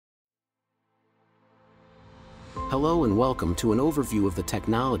Hello and welcome to an overview of the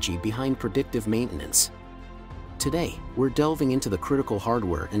technology behind predictive maintenance. Today, we're delving into the critical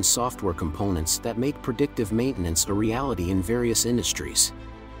hardware and software components that make predictive maintenance a reality in various industries.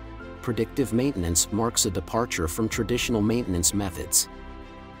 Predictive maintenance marks a departure from traditional maintenance methods.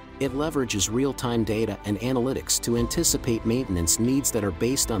 It leverages real-time data and analytics to anticipate maintenance needs that are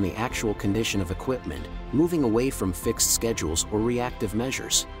based on the actual condition of equipment, moving away from fixed schedules or reactive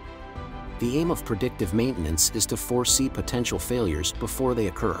measures. The aim of predictive maintenance is to foresee potential failures before they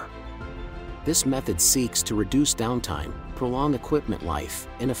occur. This method seeks to reduce downtime, prolong equipment life,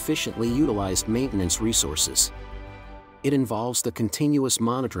 and efficiently utilize maintenance resources. It involves the continuous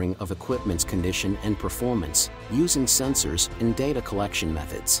monitoring of equipment's condition and performance, using sensors and data collection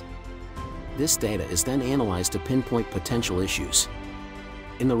methods. This data is then analyzed to pinpoint potential issues.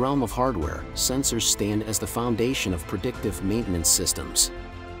 In the realm of hardware, sensors stand as the foundation of predictive maintenance systems.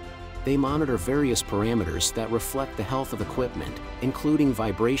 They monitor various parameters that reflect the health of equipment, including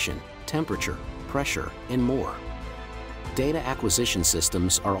vibration, temperature, pressure, and more. Data acquisition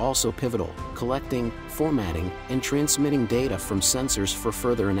systems are also pivotal, collecting, formatting, and transmitting data from sensors for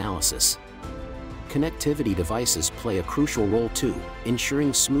further analysis. Connectivity devices play a crucial role too,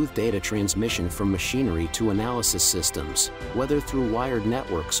 ensuring smooth data transmission from machinery to analysis systems, whether through wired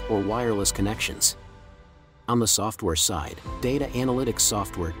networks or wireless connections. On the software side, data analytics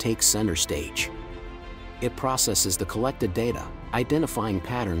software takes center stage. It processes the collected data, identifying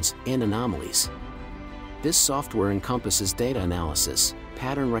patterns and anomalies. This software encompasses data analysis,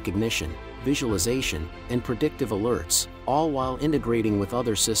 pattern recognition, visualization, and predictive alerts, all while integrating with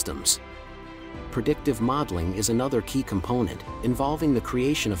other systems. Predictive modeling is another key component, involving the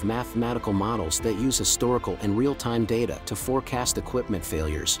creation of mathematical models that use historical and real-time data to forecast equipment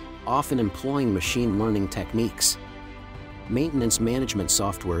failures, often employing machine learning techniques. Maintenance management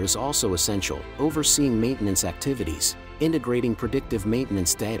software is also essential, overseeing maintenance activities, integrating predictive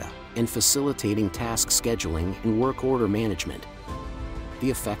maintenance data, and facilitating task scheduling and work order management. The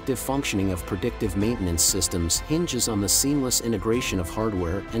effective functioning of predictive maintenance systems hinges on the seamless integration of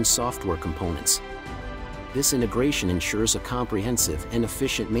hardware and software components. This integration ensures a comprehensive and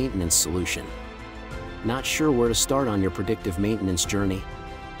efficient maintenance solution. Not sure where to start on your predictive maintenance journey?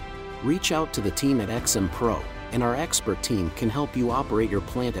 Reach out to the team at XMPro, and our expert team can help you operate your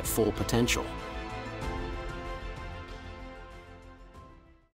plant at full potential.